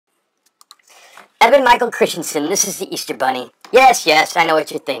Evan Michael Christensen, this is the Easter Bunny. Yes, yes, I know what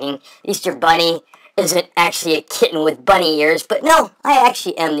you're thinking. Easter Bunny isn't actually a kitten with bunny ears, but no, I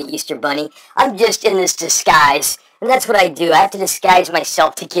actually am the Easter Bunny. I'm just in this disguise, and that's what I do. I have to disguise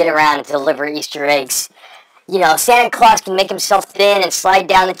myself to get around and deliver Easter eggs. You know, Santa Claus can make himself thin and slide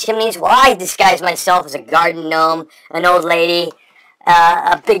down the chimneys. Well, I disguise myself as a garden gnome, an old lady,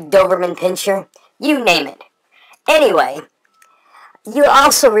 a big Doberman pinscher, you name it. Anyway, you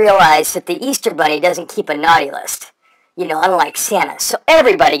also realize that the Easter Bunny doesn't keep a naughty list, you know, unlike Santa. So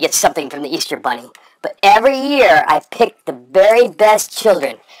everybody gets something from the Easter Bunny. But every year, I pick the very best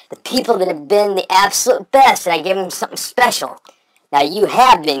children, the people that have been the absolute best, and I give them something special. Now, you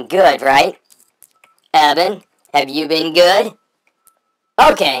have been good, right? Evan, have you been good?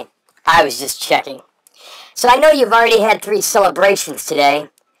 Okay, I was just checking. So I know you've already had 3 celebrations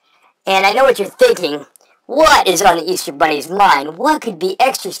today, and I know what you're thinking. What is on the Easter Bunny's mind? What could be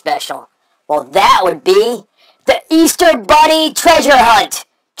extra special? Well, that would be the Easter Bunny treasure hunt!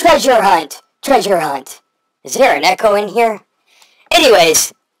 Treasure hunt! Treasure hunt. Is there an echo in here?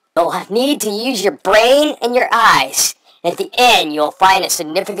 Anyways, you'll need to use your brain and your eyes. At the end, you'll find a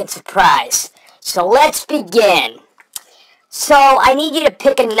significant surprise. So let's begin. So I need you to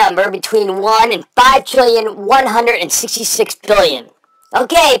pick a number between 1 and 5,166,000,000,000.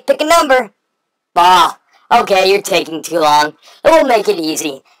 Okay, pick a number. Bah, okay, you're taking too long. We'll make it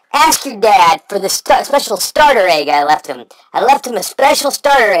easy. Ask your dad for the special starter egg I left him. I left him a special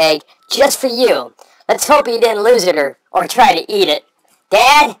starter egg just for you. Let's hope he didn't lose it or try to eat it.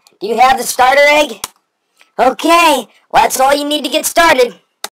 Dad, do you have the starter egg? Okay, well, that's all you need to get started.